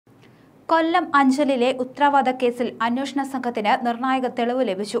കൊല്ലം അഞ്ചലിലെ ഉത്തരവാദ കേസിൽ അന്വേഷണ സംഘത്തിന് നിർണായക തെളിവ്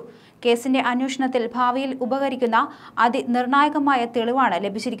ലഭിച്ചു. കേസിന്റെ അന്വേഷണത്തിൽ ഭാവിയിൽ ഉപകരിക്കുന്ന അതിനിർണായകമായ തെളിവാണ്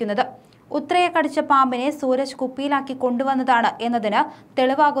ലഭിച്ചിരിക്കുന്നത്. ഉത്രയെ കടിച്ച പാമ്പിനെ സൂരജ് കുപ്പിയിലാക്കി കൊണ്ടുവന്നതാണ് എന്നതിന്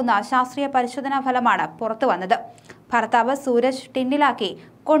തെളിവാകുന്ന ശാസ്ത്രീയ പരിശോധനാ ഫലമാണ് പുറത്തുവന്നത്. ഭർത്താവ് സൂരജ് ടിന്നിലാക്കി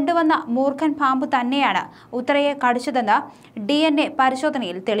കൊണ്ടുവന്ന മൂർഖൻ പാമ്പ് തന്നെയാണ് ഉത്രയെ കടിച്ചതെന്ന് DNA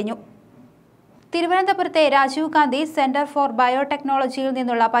പരിശോധനയിൽ തെളിഞ്ഞു. തിരുവനന്തപുരത്തെ രാജീവ് ഗാന്ധി സെന്റർ ഫോർ ബയോടെക്നോളജിയിൽ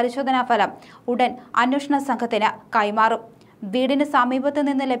നിന്നുള്ള പരിശോധനാ ഫലം ഉടൻ അന്വേഷണ സംഘത്തിന് കൈമാറും. വീടിന് സമീപത്ത്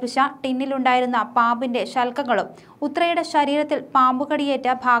നിന്ന് ലഭിച്ച ടിന്നിലുണ്ടായിരുന്ന പാമ്പിന്റെ ശൽക്കങ്ങളും ഉത്രയുടെ ശരീരത്തിൽ പാമ്പുകടിയേറ്റ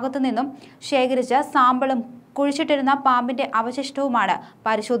ഭാഗത്തു നിന്നും ശേഖരിച്ച സാമ്പിളും കുഴിച്ചിട്ടിരുന്ന പാമ്പിന്റെ അവശിഷ്ടവുമാണ്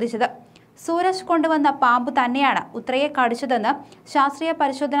പരിശോധിച്ചത്. സൂരജ് കൊണ്ടുവന്ന പാമ്പ് തന്നെയാണ് ഉത്രയെ കടിച്ചതെന്ന് ശാസ്ത്രീയ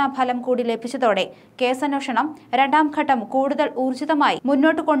പരിശോധനാ ഫലം കൂടി ലഭിച്ചതോടെ കേസന്വേഷണം രണ്ടാം ഘട്ടം കൂടുതൽ ഊർജിതമായി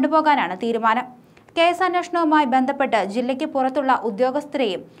മുന്നോട്ട് കൊണ്ടുപോകാനാണ് തീരുമാനം. കേസന്വേഷണവുമായി ബന്ധപ്പെട്ട് ജില്ലയ്ക്ക് പുറത്തുള്ള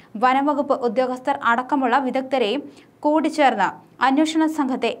ഉദ്യോഗസ്ഥരെയും വനംവകുപ്പ് ഉദ്യോഗസ്ഥർ അടക്കമുള്ള വിദഗ്ധരെയും കൂടിച്ചേർന്ന് അന്വേഷണ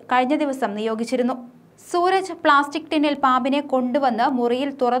സംഘത്തെ കഴിഞ്ഞ ദിവസം നിയോഗിച്ചിരുന്നു. സൂരജ് പ്ലാസ്റ്റിക് ടിന്നിൽ പാമ്പിനെ കൊണ്ടുവന്ന് മുറിയിൽ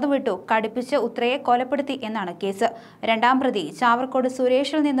തുറന്നുവിട്ടു കടിപ്പിച്ച് ഉത്രയെ കൊലപ്പെടുത്തി എന്നാണ് കേസ്. രണ്ടാം പ്രതി ചാവർക്കോട്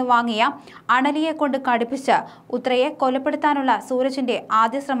സുരേഷിൽ നിന്ന് വാങ്ങിയ അണലിയെ കൊണ്ട് കടിപ്പിച്ച് ഉത്രയെ കൊലപ്പെടുത്താനുള്ള സൂരജിന്റെ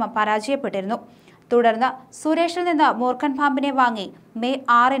ആദ്യ ശ്രമം പരാജയപ്പെട്ടിരുന്നു. തുടർന്ന് സുരേഷിൽ നിന്ന് മൂർഖൻ പാമ്പിനെ വാങ്ങി മെയ്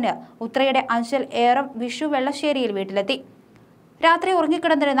 6-ന് ഉത്രയുടെ അഞ്ചൽ ഏറം വിഷു വെള്ളശ്ശേരിയിൽ വീട്ടിലെത്തി. രാത്രി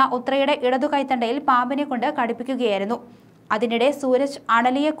ഉറങ്ങിക്കിടന്നിരുന്ന ഉത്രയുടെ ഇടതു കൈത്തണ്ടയിൽ പാമ്പിനെ കൊണ്ട് കടിപ്പിക്കുകയായിരുന്നു. അതിനിടെ സൂരജ്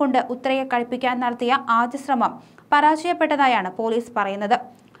അണലിയെ കൊണ്ട് ഉത്രയെ കടിപ്പിക്കാൻ നടത്തിയ ആദ്യ ശ്രമം പരാജയപ്പെട്ടതായാണ് പോലീസ് പറയുന്നത്.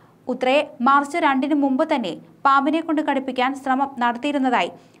 ഉത്രയെ മാർച്ച് 2-ന് മുമ്പ് തന്നെ പാമ്പിനെ കൊണ്ട് കടിപ്പിക്കാൻ ശ്രമം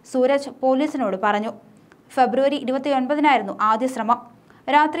നടത്തിയിരുന്നതായി സൂരജ് പോലീസിനോട് പറഞ്ഞു. ഫെബ്രുവരി 29-നായിരുന്നു ആദ്യ ശ്രമം.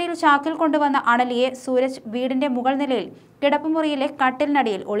 രാത്രിയിൽ ചാക്കിൽ കൊണ്ടുവന്ന അണലിയെ സൂരജ് വീടിന്റെ മുകൾ നിലയിൽ കിടപ്പുമുറിയിലെ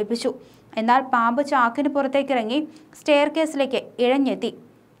കട്ടിലിനടിയിൽ ഒളിപ്പിച്ചു. എന്നാൽ പാമ്പ് ചാക്കിന് പുറത്തേക്കിറങ്ങി സ്റ്റെയർ കേസിലേക്ക് ഇഴഞ്ഞെത്തി.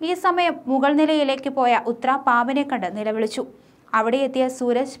 ഈ സമയം മുകൾ നിലയിലേക്ക് പോയ ഉത്ര പാമ്പിനെ കണ്ട് നിലവിളിച്ചു. അവിടെ എത്തിയ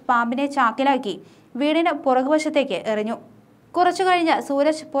സൂരജ് പാമ്പിനെ ചാക്കിലാക്കി വീടിന് പുറകുവശത്തേക്ക് എറിഞ്ഞു. കുറച്ചു കഴിഞ്ഞ്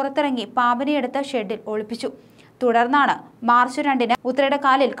സൂരജ് പുറത്തിറങ്ങി പാമ്പിനെ എടുത്ത് ഷെഡിൽ ഒളിപ്പിച്ചു. തുടർന്നാണ് മാർച്ച് 2-ന് ഉത്രയുടെ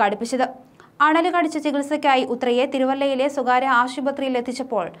കാലിൽ കടിപ്പിച്ചത്. അണല് കടിച്ച ചികിത്സയ്ക്കായി ഉത്രയെ തിരുവല്ലയിലെ സ്വകാര്യ ആശുപത്രിയിൽ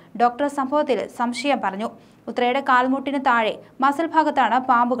എത്തിച്ചപ്പോൾ ഡോക്ടർ സംഭവത്തിൽ സംശയം പറഞ്ഞു. ഉത്രയുടെ കാൽമുട്ടിന് താഴെ മസിൽ ഭാഗത്താണ്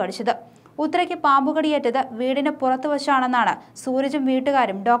പാമ്പ് കടിച്ചത്. ഉത്രയ്ക്ക് പാമ്പുകടിയേറ്റത് വീടിന് പുറത്തു വച്ചാണെന്നാണ് സൂരജും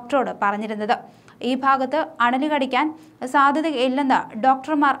വീട്ടുകാരും ഡോക്ടറോട് പറഞ്ഞിരുന്നത്. ഈ ഭാഗത്ത് അണലി കടിക്കാൻ സാധ്യതയില്ലെന്ന്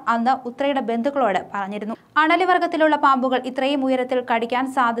ഡോക്ടർമാർ അന്ന് ഉത്രയുടെ ബന്ധുക്കളോട് പറഞ്ഞിരുന്നു. അണലി വർഗത്തിലുള്ള പാമ്പുകൾ ഇത്രയും ഉയരത്തിൽ കടിക്കാൻ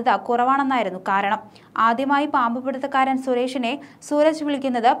സാധ്യത കുറവാണെന്നായിരുന്നു കാരണം. ആദ്യമായി പാമ്പുപിടുത്തക്കാരൻ സുരേഷിനെ സൂരജ്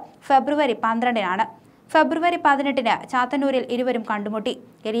വിളിക്കുന്നത് ഫെബ്രുവരി 12-നാണ്. ഫെബ്രുവരി 18-ന് ചാത്തന്നൂരിൽ ഇരുവരും കണ്ടുമുട്ടി.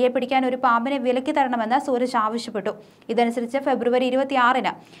 എലിയെ പിടിക്കാൻ ഒരു പാമ്പിനെ വിലക്കി തരണമെന്ന് സൂരജ് ആവശ്യപ്പെട്ടു. ഇതനുസരിച്ച് ഫെബ്രുവരി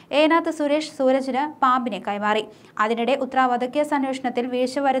 26-ന് ഏനാത്ത് സുരേഷ് സൂരജിന് പാമ്പിനെ കൈമാറി. അതിനിടെ ഉത്ര വധക്കേസ് അന്വേഷണത്തിൽ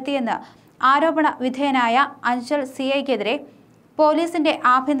വീഴ്ച വരുത്തിയെന്ന് ആരോപണ വിധേയനായ അഞ്ചൽ CIക്കെതിരെ പോലീസിന്റെ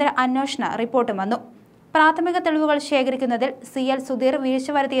ആഭ്യന്തര അന്വേഷണ റിപ്പോർട്ടും വന്നു. പ്രാഥമിക തെളിവുകൾ ശേഖരിക്കുന്നതിൽ CL സുധീർ വീഴ്ച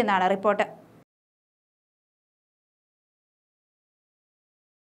വരുത്തിയെന്നാണ് റിപ്പോർട്ട്.